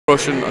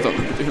Russian. I don't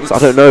know. So I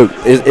don't know.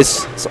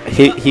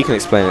 He can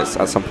explain it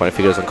at some point if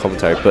he goes on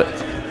commentary. But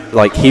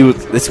like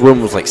this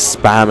woman was like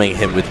spamming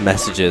him with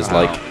messages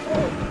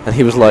and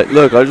he was like,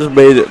 "Look, I just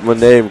made it my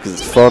name because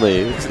it's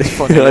funny.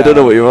 I don't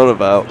know what you're on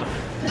about."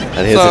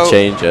 And he has to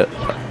change it.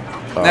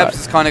 Nebs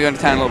is kind of going to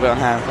town a little bit on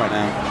hand right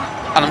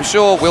now, and I'm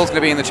sure Will's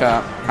going to be in the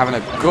chat having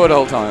a good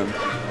old time.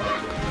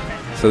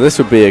 So this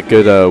would be a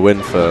good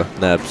win for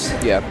Nebs.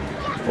 Yeah.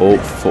 Oh,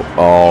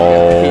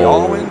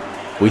 PR win?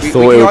 We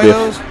thought it would be.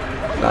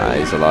 Nah,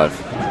 he's alive.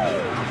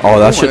 Oh,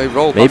 that should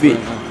maybe.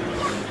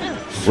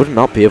 Would it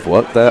not be of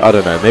work there? I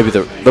don't know. Maybe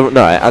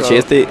no. Actually,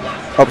 if the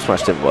up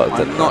smash didn't work,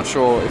 then I'm not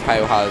sure if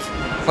Hale has.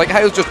 Like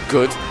Hale's just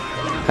good.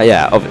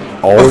 Yeah.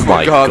 Oh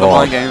my god. The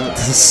mind game.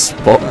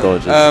 Spot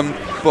dodges.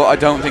 But I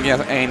don't think he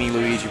has any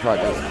Luigi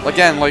practice.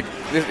 Again, like,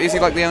 is he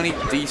like the only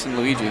decent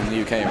Luigi in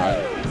the UK,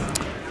 right?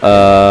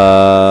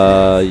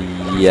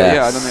 Yes.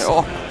 Yeah, I don't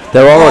know.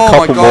 There are a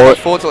couple my god, more. that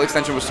Fortil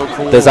extension was so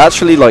cool. There's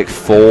actually like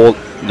 4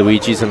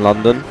 Luigis in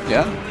London.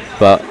 Yeah.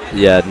 But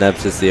yeah,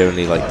 Nebs is the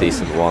only like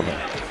decent one.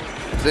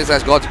 So this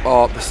guy's got.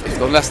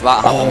 Unless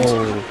that happens.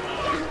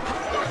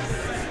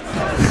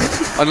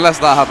 Unless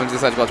that happens,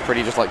 this edge god's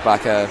pretty just like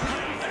back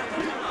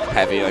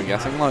heavy, I'm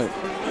guessing. Like,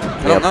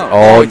 I don't know.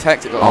 Oh, he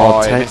teched it. He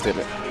missed it.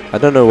 I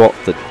don't know what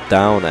the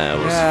down air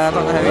was. Yeah, I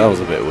don't know. That was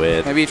a bit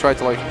weird. Maybe he tried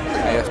to like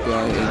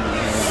ASBI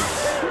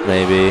in.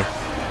 Maybe.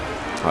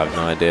 I have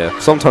no idea.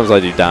 Sometimes I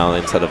do down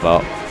instead of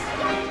up.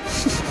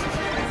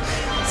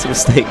 It's a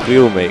mistake we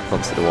all make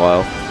once in a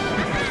while.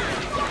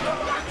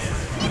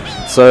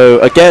 So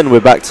again, we're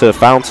back to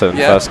Fountain,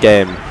 first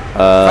game.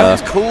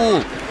 Fountain's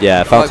cool.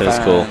 Yeah, Fountain is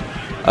cool.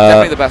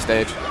 Definitely the best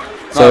stage.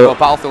 No,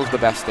 Battlefield's the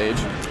best stage.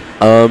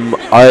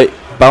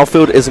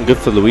 Battlefield isn't good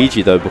for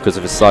Luigi though because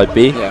of his side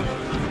B. Yeah.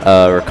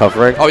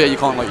 Recovering. Oh yeah, you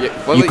can't like.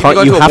 Well, you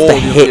can't. You have to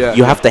hit.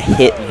 You have to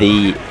hit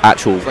the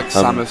actual. It's like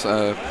Samus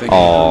thing.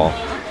 Oh.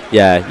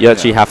 Yeah, you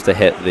actually have to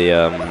hit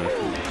the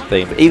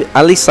thing. But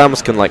at least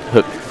Samus can like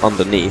hook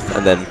underneath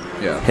and then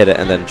hit it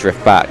and then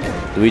drift back.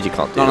 Luigi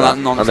can't do that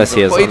unless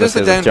he has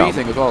a jump.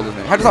 Thing as well, doesn't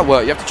it? How does that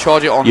work? You have to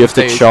charge it on. You have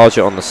to charge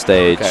it on the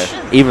stage. Okay.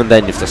 Even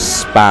then, you have to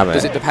spam it.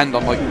 Does it depend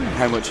on like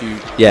how much you?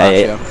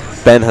 Yeah.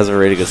 Ben has a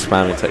really good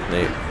spamming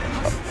technique.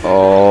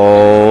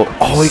 Oh,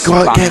 he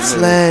gets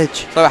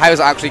ledge. So Howes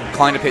actually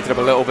kind of picked it up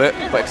a little bit,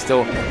 but it's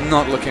still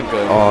not looking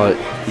good. Oh,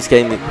 he's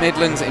getting the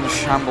Midlands in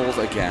shambles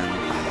again.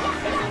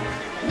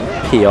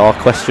 PR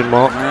question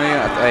mark.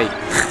 Hey.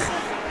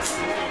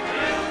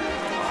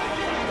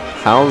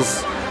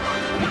 How's?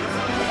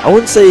 I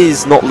wouldn't say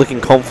he's not looking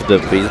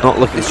confident, but he's not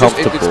looking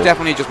comfortable. It's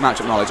definitely just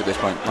matchup knowledge at this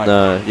point. Like,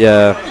 no,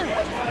 yeah.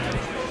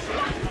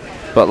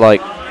 But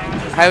like,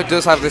 How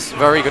does have this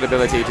very good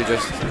ability to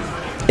just.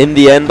 In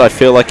the end, I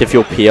feel like if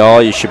you're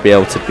PR, you should be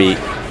able to beat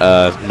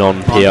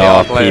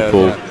non-PR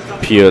people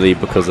purely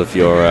because of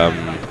your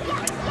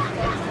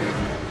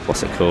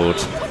what's it called?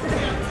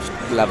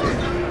 Level.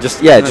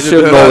 Just your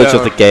knowledge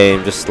of the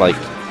game, just like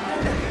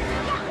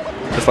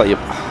your.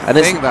 And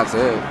I think that's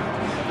it.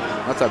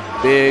 That's a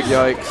big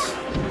yikes.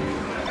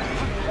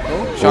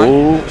 Oh,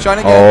 shine, shine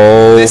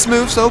again. Oh. This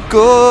move's so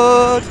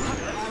good.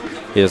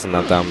 He doesn't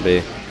have down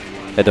B.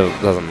 It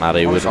doesn't matter.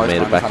 He would have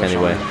made it back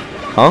anyway.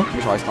 Huh? I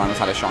wish Ice Climbers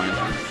had a shine.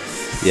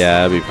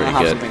 Yeah, that'd be pretty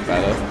good. Something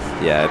better.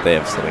 Yeah, they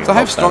have something. So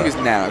how strong is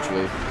Nair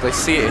actually? They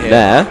see it here.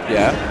 Nair?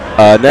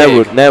 Yeah.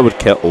 Nair would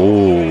kill.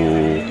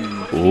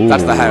 Ooh.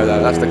 That's the how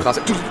though. That's the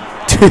classic.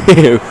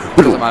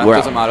 Doesn't matter.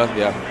 Doesn't matter.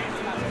 Yeah.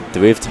 Do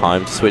we have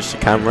time to switch the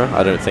camera?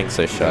 I don't think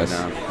so, Shaz.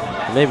 No.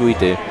 Maybe we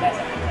do.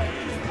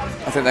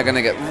 I think they're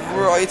gonna get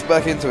right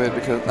back into it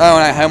because. Oh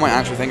no! How am I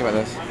actually thinking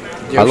about this?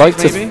 I like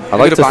to think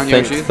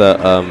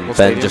that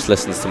Ben just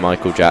listens to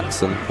Michael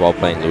Jackson while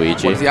playing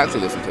Luigi. What does he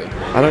actually listen to?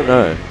 I don't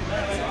know.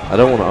 I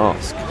don't want to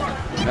ask.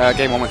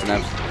 Game 1 went to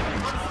Nebs.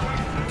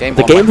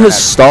 The game has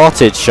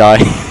started, Shy.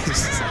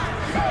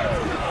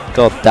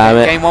 God damn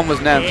it. Game 1 was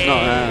Nebs,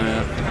 not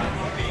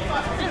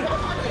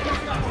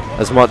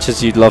As much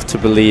as you'd love to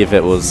believe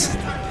it was.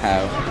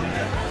 How?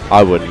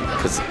 I wouldn't,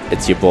 because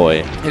it's your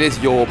boy. It is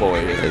your boy.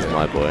 It is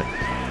my boy.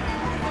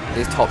 It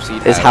is top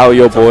seed. Is How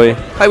your boy?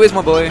 How is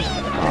my boy?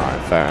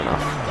 Alright, fair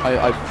enough.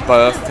 I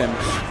birthed him.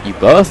 You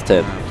birthed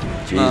him?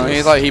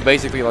 Jesus. No, he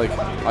basically like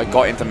I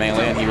got into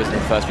Melee and he was the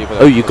first people.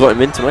 Oh, you got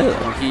him into Melee?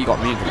 He got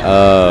me into Melee.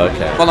 Oh,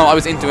 okay. Well, no, I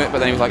was into it, but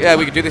then he was like, yeah,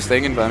 we could do this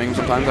thing in Birmingham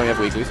sometimes. We have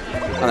weeklies,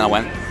 and then I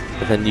went.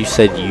 But then you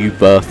said you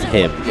birthed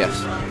him.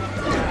 Yes.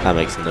 That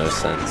makes no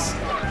sense.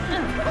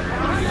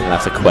 I'm gonna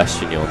have to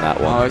question you on that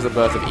one. Oh, it was the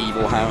birth of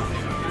evil. How?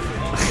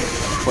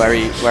 where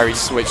he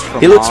switched from.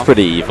 He looks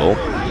pretty evil.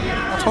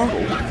 That's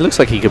horrible. He looks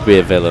like he could be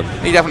a villain.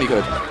 He definitely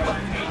could.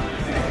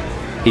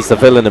 He's the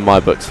villain in my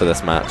books for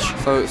this match.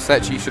 So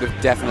Sechi should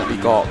have definitely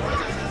got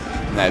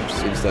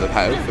Nebs instead of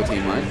How for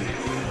Team Mine.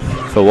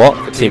 For what?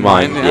 For Team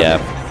Mine, yeah.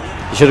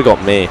 You should have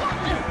got me.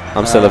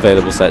 I'm still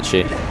available,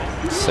 Sechi.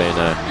 So you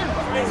know.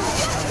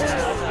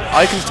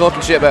 Icon's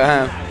talking shit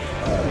about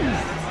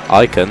How.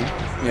 Icon?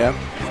 Yeah.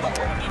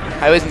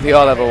 How isn't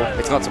PR level?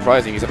 It's not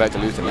surprising he's about to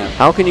lose to now.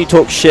 How can you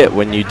talk shit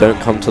when you don't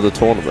come to the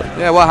tournament?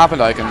 Yeah, what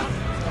happened, Icon?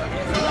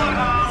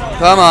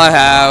 Come on,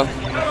 How.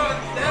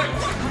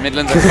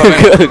 Midlands are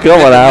coming.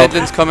 Come on, How.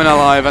 Midlands coming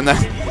alive, and then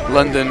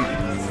London.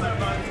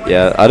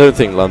 Yeah, I don't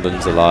think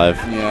London's alive.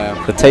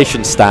 Yeah. The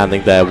Tation's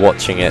standing there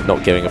watching it,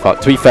 not giving a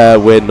fuck. To be fair,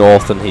 we're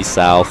north and he's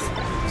south.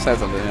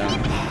 South London,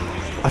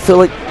 yeah. I feel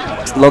like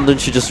London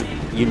should just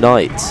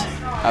unite.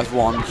 As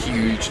one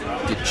huge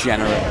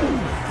degenerate.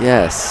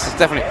 Yes. It's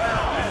definitely.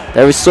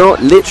 There is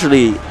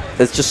literally,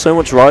 there's just so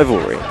much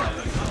rivalry.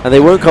 And they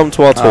won't come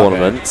to our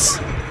tournaments.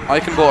 I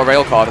can bought a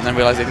rail card and then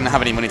realised they didn't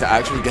have any money to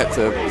actually get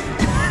to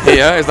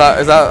here. Is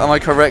that, am I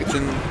correct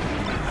in?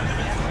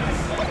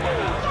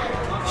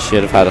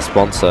 Should have had a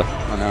sponsor.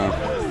 I know.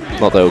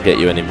 Not that it'll get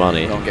you any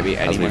money. Don't get me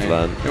any as we've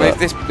money. learned. If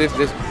this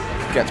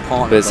gets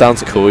partnered. But it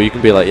sounds cool. You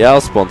can be like, yeah, I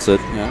was sponsored.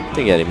 Yeah.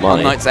 Didn't get any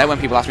money. On nights out when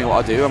people ask me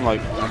what I do, I'm like,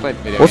 I played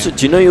video What's games. it?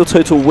 Do you know your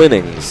total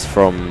winnings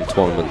from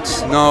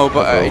tournaments? No,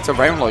 but it's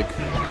around like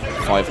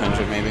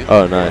 500 maybe.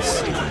 Oh,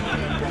 nice.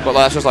 But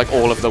that's just like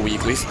all of the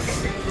weeklies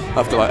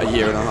after like a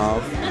year and a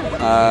half.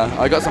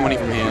 I got some money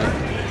from here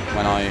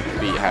when I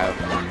beat How.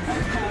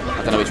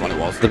 I don't know which one it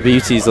was. The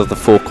beauties of the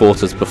 4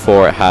 quarters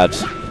before it had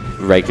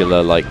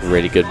regular, like,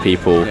 really good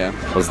people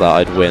was that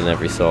I'd win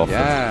every so often.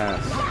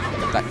 Yes.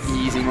 That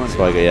easy money.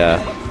 So I go,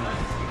 yeah.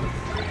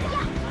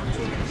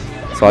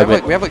 So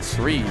we have like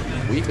 3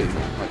 weeklies,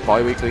 like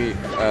bi-weekly.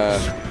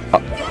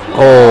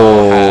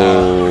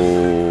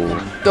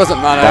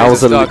 Doesn't matter. That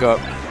was a stuck up.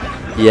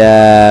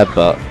 Yeah,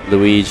 but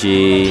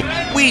Luigi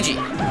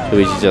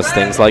just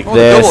things like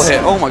this. Double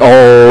hit. Oh my god.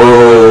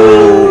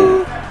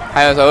 Oh.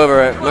 How's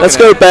over it. Let's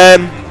go,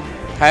 Ben.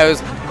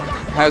 How's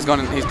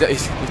gone? He's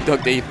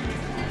dug deep.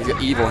 He's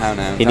got evil How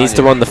now. He needs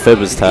to run the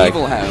Fibbers tag.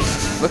 Evil How.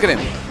 Look at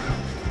him.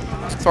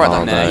 Throw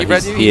that no,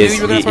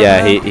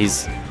 He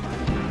he's.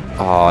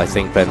 Oh, I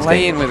think Ben's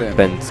playing with him.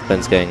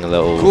 Ben's getting a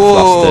little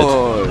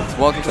flustered.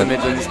 Welcome to the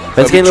Midlands.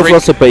 Ben's getting a little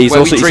flustered, but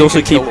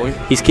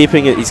he's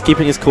keeping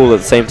his cool at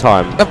the same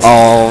time.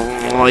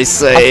 Oh, I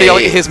say. I feel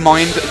like his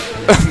mind,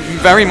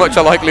 very much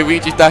like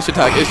Luigi's dash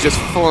attack, is just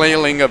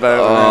flailing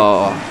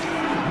about.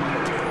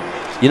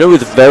 You know,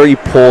 with very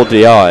poor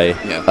DI,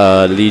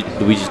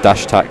 Luigi's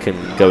dash attack can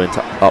go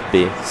into up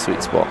B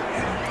sweet spot.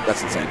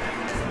 That's insane.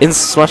 In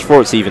Smash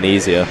 4, it's even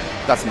easier.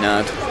 That's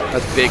nerd.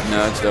 That's big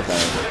nerd stuff.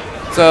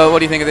 So, what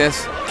do you think of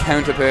this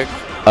counter pick?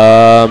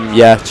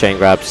 Yeah, chain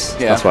grabs.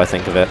 Yeah. That's what I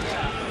think of it.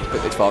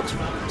 But it's Fox,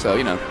 so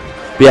you know.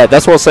 But yeah,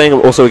 that's what I was saying.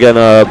 Also, again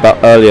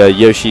about earlier,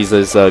 Yoshi's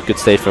is a good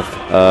stage for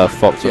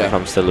Fox when it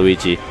comes to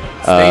Luigi.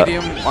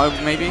 Stadium,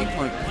 maybe.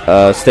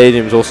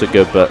 Stadium's also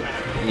good, but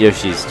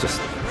Yoshi's just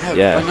I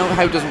know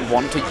How doesn't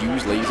want to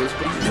use lasers,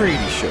 but he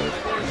really should.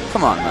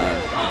 Come on,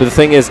 man. But the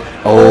thing is,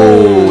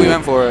 we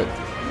went for it.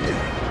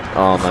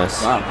 Oh,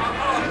 nice. Wow.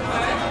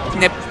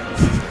 Nip.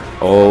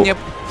 Oh. Yep.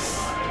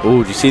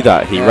 Oh, do you see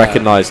that? He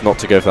recognised not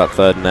to go for that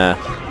third nair.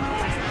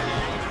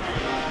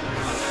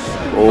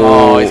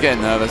 Oh, he's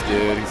getting nervous,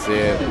 dude. You can see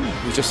it.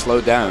 He's just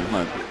slowed down.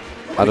 Look.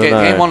 I don't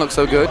know. Game 1 looks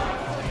so good.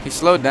 He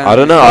slowed down. I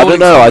don't know.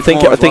 I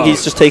think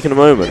he's just taking a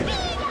moment.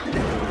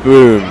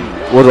 Boom.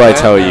 What do I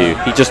tell you?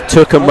 He just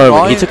took a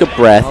moment. He took a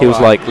breath. He was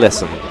like,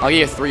 listen. I'll give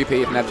you a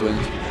 3p if Nebs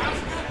wins.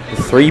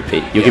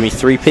 3p? You'll give me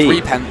 3p?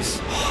 3 pence.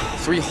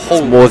 3 whole.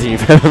 It's more than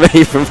you've ever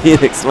made from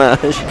Phoenix Smash.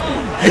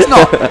 It's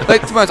not.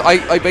 Like, to be honest,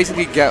 I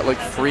basically get like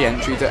free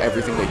entry to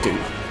everything they do.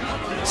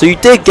 So you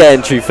did get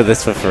entry for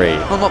this for free?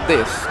 Well, not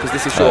this, because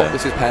this is short.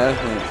 This is Pear.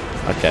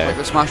 Okay. Like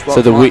the Smash Box,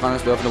 so the kind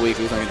of stuff, and the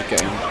weeklies I need to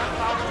get in.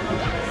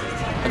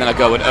 And then I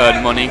go and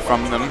earn money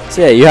from them.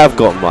 So yeah, you have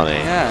got money.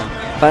 Yeah.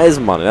 That is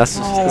money. That's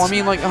just. I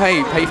mean, like,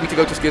 hey, pay for me to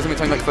go to Schism.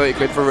 It's only like 30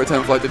 quid for a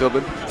return flight to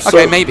Dublin.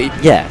 Okay, maybe.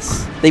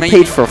 Yes. They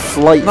paid for a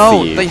flight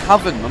for you. No, they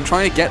haven't. I'm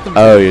trying to get them to.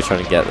 Oh, you're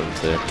trying to get them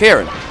to.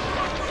 Kieran,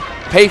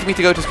 pay for me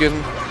to go to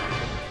Schism.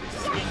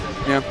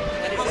 Yeah.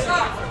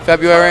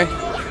 February.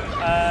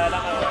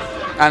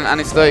 And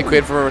it's 30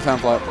 quid for a return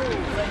flight.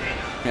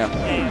 Yeah.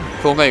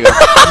 Cool, there you go.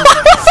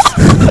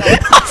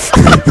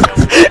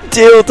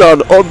 Deal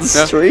done on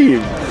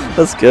stream.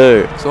 Let's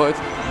go. Sorted.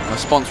 My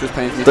sponsor is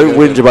paying for me. Don't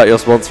whinge about your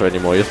sponsor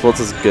anymore. Your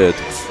sponsor's good.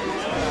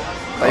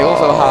 They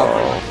also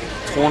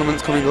have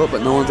tournaments coming up,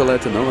 but no one's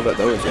allowed to know about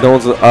those yet. No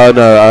one's. Oh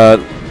no.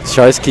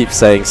 Shice keeps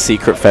saying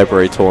secret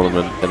February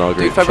tournament in our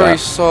group chat.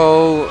 February's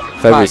so.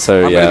 February's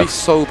so I'm gonna be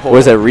so poor. What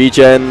is it?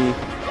 Regen.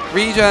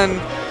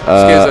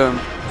 Schism,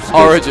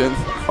 Origin.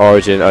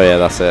 Origin. Oh yeah,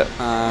 that's it.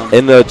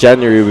 In the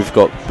January we've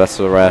got Best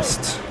of the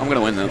Rest. I'm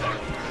gonna win them.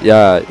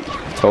 Yeah,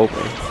 you told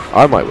me.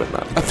 I might win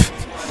that.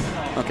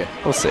 Okay.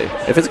 We'll see.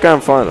 If it's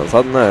grand finals,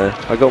 I don't know.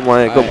 I got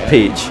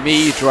Peach.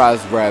 Me,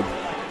 Draz, Reb.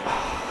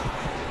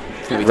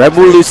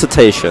 Rebel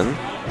Lucitation.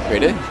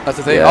 Really? That's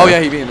the thing? Yeah. Oh yeah,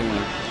 he beat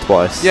him.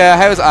 Twice. Yeah,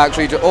 how is it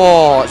actually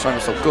it's trying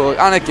to so good.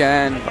 And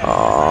again.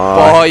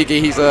 Boy,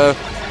 Geezer.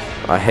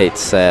 I hate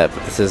to say it,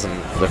 but this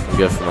isn't looking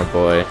good for my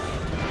boy.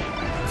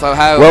 So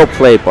how well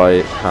played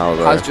by Hal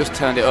though. Has just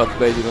turned it up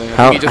basically.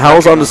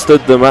 Hal's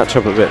understood the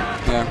matchup a bit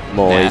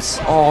more.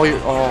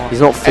 Nah.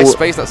 He's not full.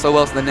 Spaced that so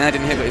well, so the nair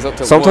didn't hit, but he's up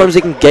to. Sometimes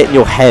it can get in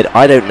your head.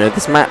 I don't know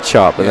this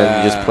matchup, and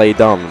then you just play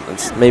dumb.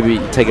 Maybe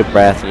you take a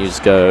breath and you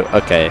just go,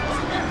 okay,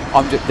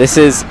 I'm just. This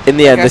is, in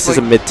the end, this is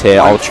a like, mid-tier.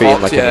 I'll like treat him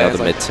Fox, like any yeah, other it's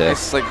like, mid-tier.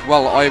 it's like,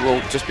 well, I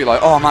will just be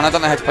like, oh man, I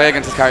don't know how to play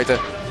against this character.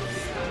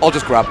 I'll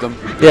just grab them.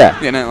 Yeah.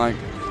 You know, like.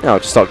 Yeah, I'll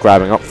just start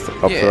grabbing up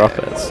the Yeah.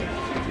 rockets.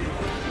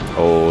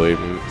 Oh, he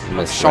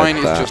missed Shine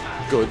is that. just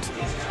good.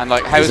 And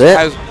like, how's. Is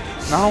it?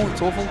 No,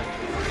 it's awful.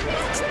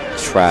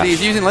 Trash. See,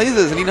 he's using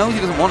lasers and he knows he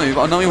doesn't want to,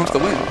 but I know he wants to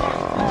win.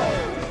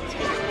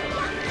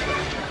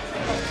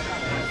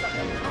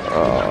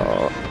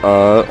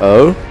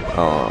 Oh.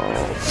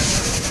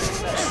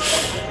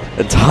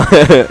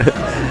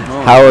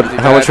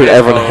 How much would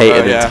everyone hate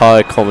an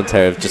entire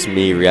commentary of just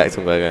me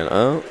reacting by going,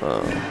 oh?